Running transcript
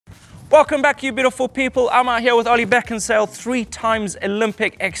Welcome back, you beautiful people. I'm out here with Oli Beckingsale, 3-time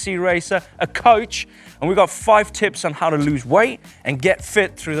Olympic XC racer, a coach, and we've got 5 tips on how to lose weight and get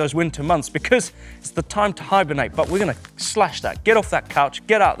fit through those winter months, because it's the time to hibernate, but we're gonna slash that. Get off that couch,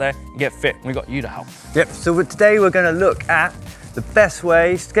 get out there and get fit. We got you to help. Yep, so today we're gonna look at the best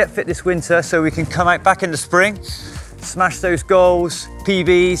ways to get fit this winter so we can come out back in the spring, smash those goals,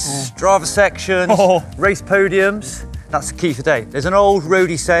 PBs, Strava sections, race podiums. That's the key today. There's an old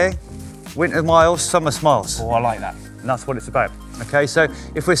roadie saying, winter miles, summer smiles. Oh, I like that. And that's what it's about. Okay, so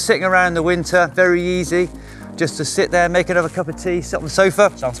if we're sitting around the winter, very easy, just to sit there, make another cup of tea, sit on the sofa.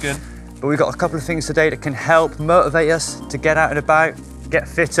 Sounds good. But we've got a couple of things today that can help motivate us to get out and about, get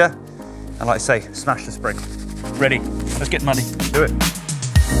fitter, and like I say, smash the spring. Ready, let's get muddy. Do it.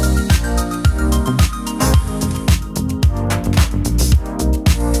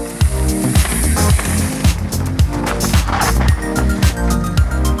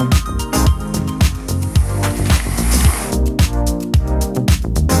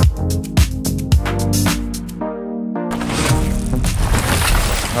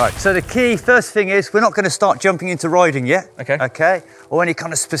 Right, so the key first thing is we're not going to start jumping into riding yet, okay, or any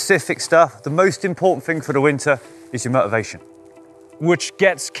kind of specific stuff. The most important thing for the winter is your motivation. Which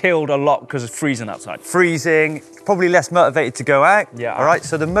gets killed a lot because it's freezing outside. Freezing, probably less motivated to go out. Yeah. All right,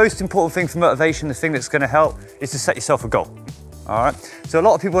 so the most important thing for motivation, the thing that's going to help, is to set yourself a goal. All right, so a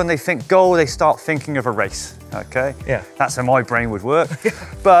lot of people when they think goal, they start thinking of a race, okay? Yeah. That's how my brain would work,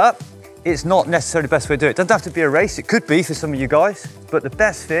 but it's not necessarily the best way to do it. It doesn't have to be a race. It could be for some of you guys, but the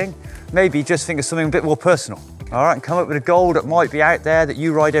best thing, maybe just think of something a bit more personal. All right, and come up with a goal that might be out there that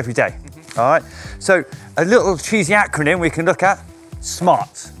you ride every day. All right, so a little cheesy acronym we can look at,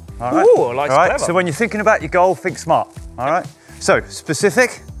 SMART. All right. Ooh, I like all right, clever. so when you're thinking about your goal, think SMART. All right, so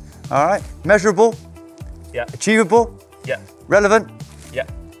specific, all right, measurable, Yeah. achievable, Yeah. relevant, Yeah.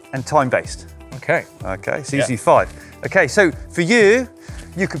 and time-based. Okay. Okay, so usually 5. Okay, so for you,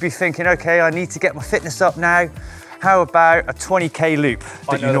 you could be thinking, okay, I need to get my fitness up now. How about a 20K loop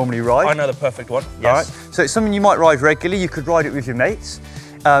that you normally ride? I know the perfect one, yes. All right, so it's something you might ride regularly. You could ride it with your mates.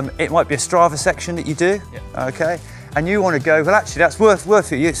 It might be a Strava section that you do, okay? And you want to go, well, actually, that's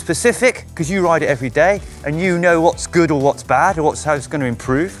worth it. It's specific because you ride it every day and you know what's good or what's bad or how it's going to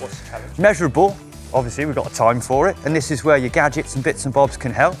improve. What's the challenge? Measurable, obviously, we've got a time for it. And this is where your gadgets and bits and bobs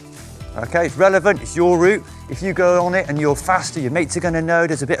can help. Okay, it's relevant, it's your route. If you go on it and you're faster, your mates are going to know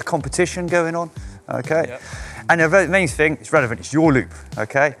there's a bit of competition going on, okay? Yep. And the main thing, it's relevant, it's your loop,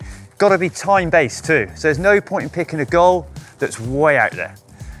 okay? Got to be time-based too. So there's no point in picking a goal that's way out there.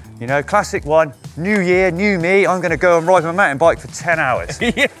 You know, classic one, new year, new me, I'm going to go and ride my mountain bike for 10 hours.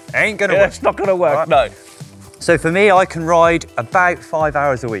 Yeah. Ain't going to work. It's not going to work, no. So for me, I can ride about 5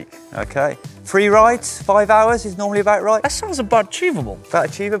 hours a week, okay? Free rides, 5 hours is normally about right. That sounds about achievable. About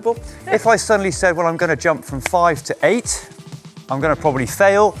achievable. Yeah. If I suddenly said, well, I'm going to jump from 5 to 8, I'm going to probably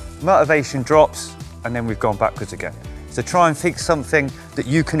fail, motivation drops, and then we've gone backwards again. So try and think something that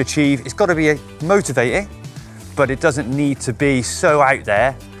you can achieve. It's got to be motivating, but it doesn't need to be so out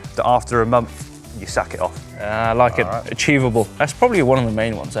there that after a month, you sack it off. I like it, achievable. That's probably one of the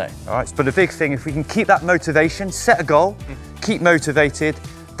main ones, eh? All right, but the big thing, if we can keep that motivation, set a goal, keep motivated,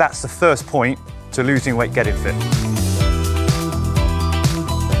 that's the first point to losing weight, getting fit.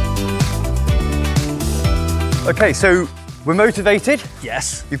 Okay, so we're motivated.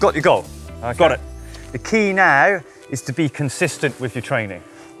 Yes. You've got your goal. Okay. Got it. The key now is to be consistent with your training.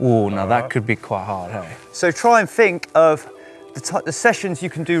 Oh, now that could be quite hard, hey? So try and think of the sessions you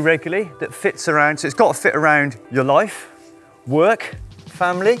can do regularly that fits around, so it's got to fit around your life, work,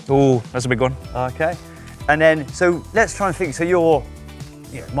 family. Oh, that's a big one. Okay. And then, so let's try and think, so you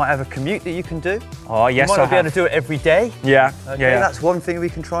might have a commute that you can do. Oh, yes, you might not be able to do it every day. Yeah, okay, yeah. That's one thing we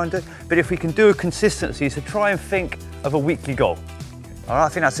can try and do. But if we can do a consistency, so try and think of a weekly goal. All right, I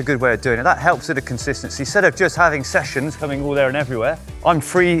think that's a good way of doing it. That helps with the consistency. Instead of just having sessions coming all there and everywhere, I'm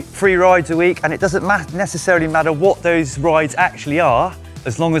free rides a week, and it doesn't necessarily matter what those rides actually are,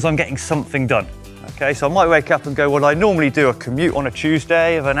 as long as I'm getting something done. Okay, so I might wake up and go, well, I normally do a commute on a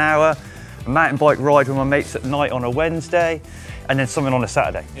Tuesday of an hour, a mountain bike ride with my mates at night on a Wednesday, and then something on a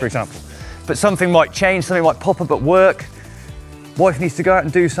Saturday, for example. But something might change, something might pop up at work, wife needs to go out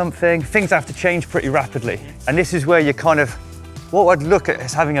and do something, things have to change pretty rapidly. And this is where you kind of, what I'd look at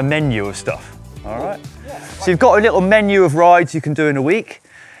is having a menu of stuff, all right? Yeah. So you've got a little menu of rides you can do in a week,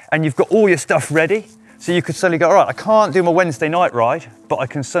 and you've got all your stuff ready, so you could suddenly go, all right, I can't do my Wednesday night ride, but I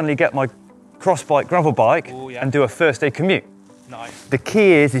can suddenly get my cross bike, gravel bike, and do a Thursday commute. Nice. The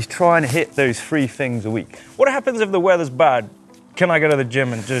key is trying to hit those 3 things a week. What happens if the weather's bad? Can I go to the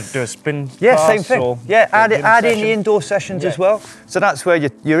gym and just do a spin Yeah, class? same thing. Or Yeah, add in session? the indoor sessions as well. So that's where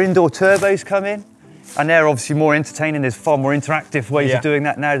your indoor turbos come in. And they're obviously more entertaining. There's far more interactive ways of doing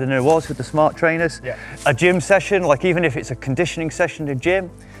that now than there was with the S.M.A.R.T trainers. Yeah. A gym session, like even if it's a conditioning session in a gym,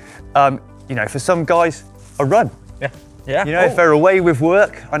 you know, for some guys, a run. Yeah. Yeah. You know, if they're away with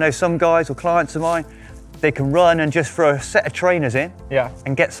work, I know some guys or clients of mine, they can run and just throw a set of trainers in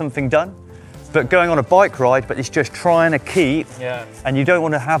and get something done. But going on a bike ride, but it's just trying to keep, and you don't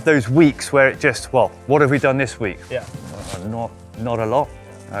want to have those weeks where it just, well, what have we done this week? Yeah. Not a lot,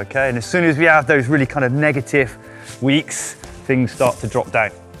 okay? And as soon as we have those really kind of negative weeks, things start to drop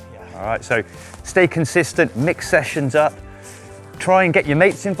down. All right, so stay consistent, mix sessions up, try and get your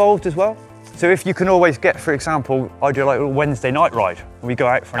mates involved as well. So if you can always get, for example, I do like a Wednesday night ride, and we go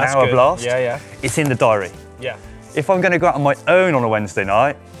out for an hour blast. Yeah. It's in the diary. Yeah. If I'm going to go out on my own on a Wednesday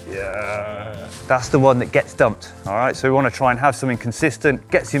night, that's the one that gets dumped. All right, so we want to try and have something consistent,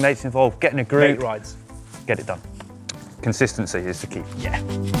 get your mates involved, get in a group, Mate rides, get it done. Consistency is the key. Yeah.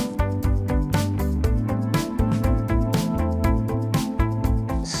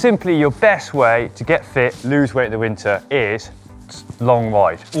 Simply, your best way to get fit, lose weight in the winter is long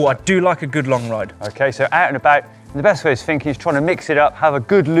ride. Oh, I do like a good long ride. Okay, so out and about, the best way of thinking is trying to mix it up, have a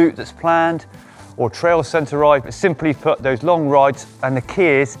good loop that's planned, or trail centre ride, but simply put those long rides, and the key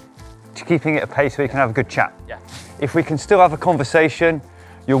is to keeping it at a pace where you can have a good chat. Yeah. If we can still have a conversation,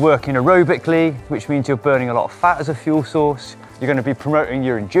 you're working aerobically, which means you're burning a lot of fat as a fuel source, you're going to be promoting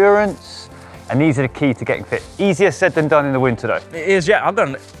your endurance, and these are the key to getting fit. Easier said than done in the winter though. It is, yeah. I got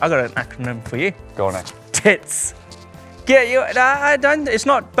an acronym for you. Go on then. TITS. Get you. It's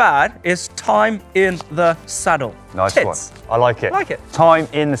not bad. It's time in the saddle. Nice TITS. one. I like it. Like it. Time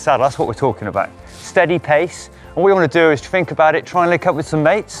in the saddle. That's what we're talking about. Steady pace. And what we want to do is think about it, try and link up with some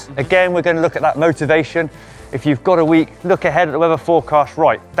mates. Again, we're going to look at that motivation. If you've got a week, look ahead at the weather forecast.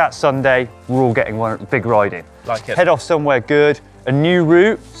 Right, that Sunday, we're all getting one big ride in. Like it. Head off somewhere good. A new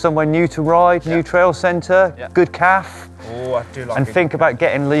route, somewhere new to ride, new trail centre, good calf. Oh, I do like it. And think about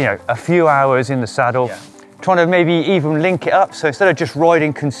getting, you know, a few hours in the saddle. Trying to maybe even link it up. So instead of just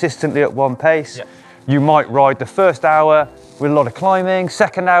riding consistently at one pace, you might ride the first hour with a lot of climbing.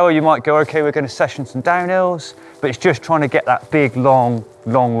 Second hour, you might go, okay, we're going to session some downhills. But it's just trying to get that big, long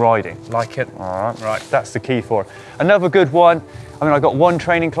riding. Like it. All right. Right. That's the key for it. Another good one. I mean, I've got one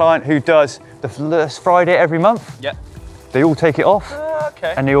training client who does the first Friday every month. Yeah. They all take it off.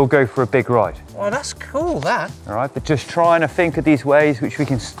 Okay. And they all go for a big ride. Oh, that's cool, that. All right, but just trying to think of these ways which we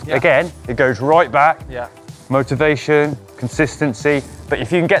can, again, it goes right back. Yeah. Motivation, consistency. But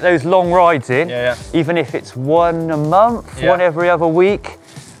if you can get those long rides in, even if it's one a month, one every other week,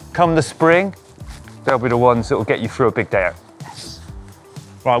 come the spring, they'll be the ones that will get you through a big day out. Yes.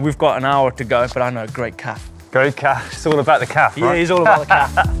 Right, we've got an hour to go, but I know a great calf. Great calf. It's all about the calf, right? Yeah, he's all about the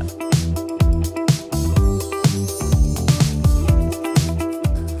calf.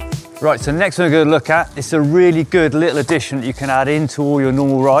 Right, so next one we're going to look at, it's a really good little addition that you can add into all your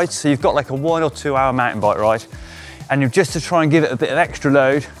normal rides. So you've got like a 1 or 2 hour mountain bike ride, and just to try and give it a bit of extra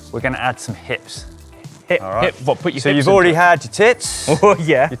load, we're going to add some hips. Hip, what, put your so hips you've already had your tits, oh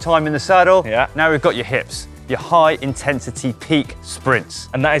yeah, your time in the saddle, yeah. Now we've got your hips, your high intensity peak sprints.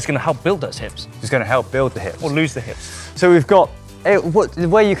 And that is going to help build those hips. It's going to help build the hips. Or lose the hips. So we've got, the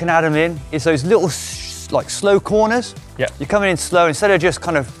way you can add them in is those little like slow corners. Yeah. You're coming in slow, instead of just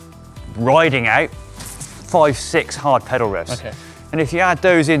kind of riding out 5, 6 hard pedal revs. Okay. And if you add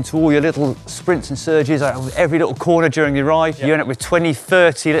those into all your little sprints and surges, out of every little corner during your ride, you end up with 20,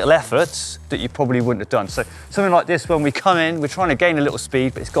 30 little efforts that you probably wouldn't have done. So something like this, when we come in, we're trying to gain a little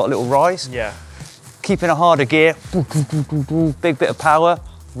speed, but it's got a little rise. Yeah. Keeping a harder gear, big bit of power,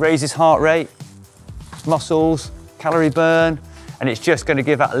 raises heart rate, muscles, calorie burn, and it's just going to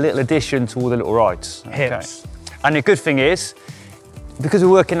give that a little addition to all the little rides. Hips. And the good thing is, because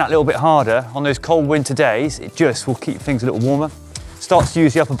we're working that little bit harder on those cold winter days, it just will keep things a little warmer. Starts to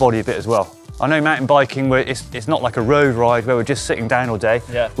use the upper body a bit as well. I know mountain biking, where it's not like a road ride where we're just sitting down all day.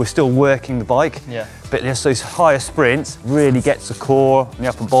 Yeah. We're still working the bike. Yeah. But just those higher sprints really gets the core and the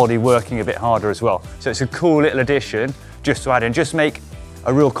upper body working a bit harder as well. So it's a cool little addition just to add in. Just make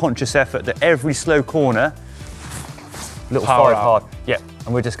a real conscious effort that every slow corner, little Power 5 out. hard. Yeah,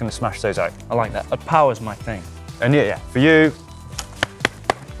 and we're just going to smash those out. I like that. Power's my thing. And yeah, for you,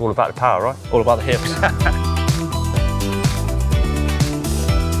 all about the power, right? All about the hips.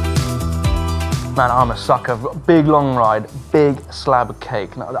 Man, I'm a sucker. Big long ride, big slab of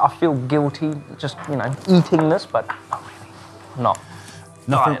cake. Now, I feel guilty just, you know, eating this, but not really. Not.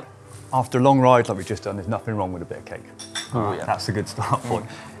 Nothing. Right. After a long ride like we've just done, there's nothing wrong with a bit of cake. Oh, yeah. That's a good start point.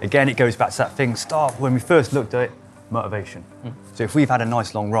 Again, it goes back to that thing, when we first looked at it, motivation. So if we've had a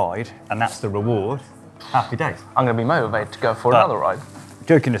nice long ride and that's the reward, happy days. I'm going to be motivated to go for another ride.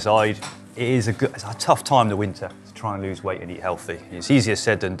 Joking aside, it's a tough time in the winter to try and lose weight and eat healthy. It's easier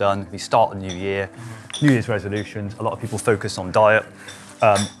said than done. We start the new year, New Year's resolutions. A lot of people focus on diet,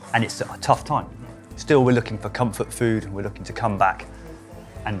 and it's a tough time. Still, we're looking for comfort food. We're looking to come back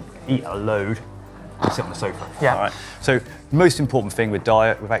and eat a load and sit on the sofa. Yeah. All right? So the most important thing with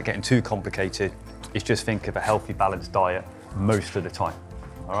diet, without getting too complicated, is just think of a healthy, balanced diet most of the time.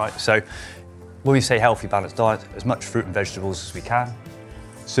 All right. So when we say healthy, balanced diet, as much fruit and vegetables as we can.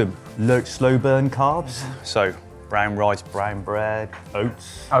 Some slow burn carbs. So brown rice, brown bread,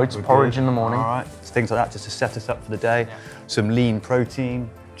 oats. Oats porridge in the morning. All right. Things like that just to set us up for the day. Yeah. Some lean protein,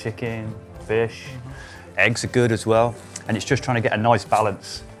 chicken, fish. Eggs are good as well. And it's just trying to get a nice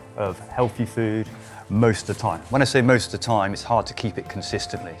balance of healthy food most of the time. When I say most of the time, it's hard to keep it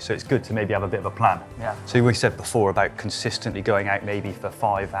consistently. So it's good to maybe have a bit of a plan. Yeah. So we said before about consistently going out maybe for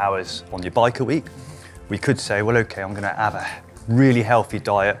 5 hours on your bike a week. We could say, well, okay, I'm gonna have a really healthy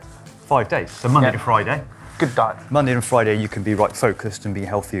diet 5 days. So Monday to Friday. Good diet. Monday and Friday, you can be right focused and be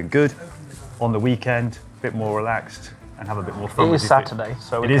healthy and good. On the weekend, a bit more relaxed and have a bit more fun. It is Saturday,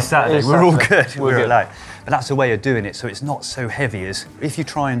 so it is Saturday. We're all good. We're allowed. But that's a way of doing it, so it's not so heavy as if you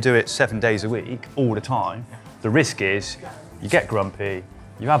try and do it 7 days a week all the time. The risk is you get grumpy,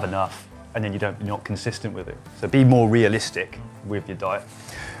 you have enough, and then you're not consistent with it. So be more realistic with your diet.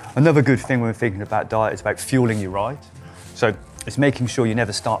 Another good thing when we're thinking about diet is about fueling your ride. So it's making sure you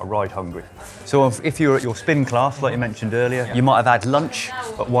never start a ride hungry. So if you're at your spin class, like you mentioned earlier, you might have had lunch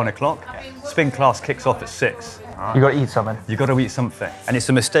at 1 o'clock. Spin class kicks off at 6. Right. You got to eat something. You got to eat something, and it's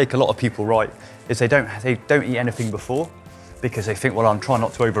a mistake a lot of people is they don't eat anything before because they think, well, I'm trying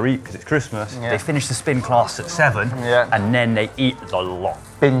not to overeat because it's Christmas. Yeah. They finish the spin class at 7, and then they eat a lot.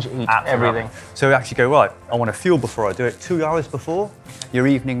 Binge eat everything. So we actually go, right, I want to fuel before I do it. 2 hours before your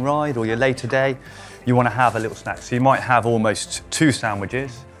evening ride or your later day, you want to have a little snack. So you might have almost 2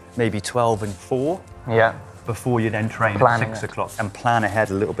 sandwiches, maybe 12 and 4. Yeah. Before you then train at 6 o'clock and plan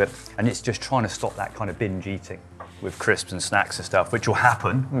ahead a little bit. And it's just trying to stop that kind of binge eating with crisps and snacks and stuff, which will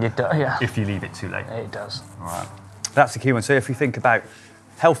happen if you leave it too late. It does. All right. That's the key one. So if we think about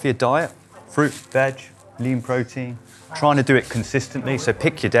healthier diet, fruit, veg, lean protein, trying to do it consistently. So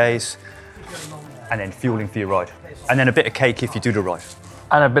pick your days and then fueling for your ride. And then a bit of cake if you do the ride.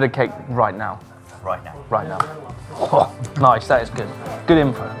 And a bit of cake right now. Right now. Right now. Oh, nice, that is good. Good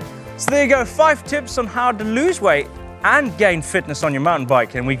info. So there you go, 5 tips on how to lose weight and gain fitness on your mountain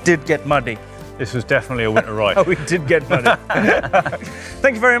bike, and we did get muddy. This was definitely a winter ride. We did get muddy.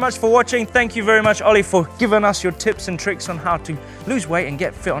 Thank you very much for watching. Thank you very much, Ollie, for giving us your tips and tricks on how to lose weight and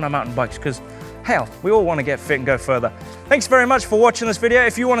get fit on our mountain bikes, because hell, we all want to get fit and go further. Thanks very much for watching this video.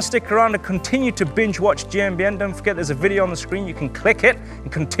 If you want to stick around and continue to binge watch GMBN, don't forget there's a video on the screen. You can click it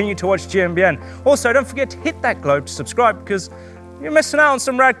and continue to watch GMBN. Also, don't forget to hit that globe to subscribe, because you're missing out on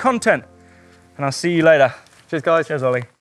some rad content. And I'll see you later. Cheers, guys. Cheers, Ollie.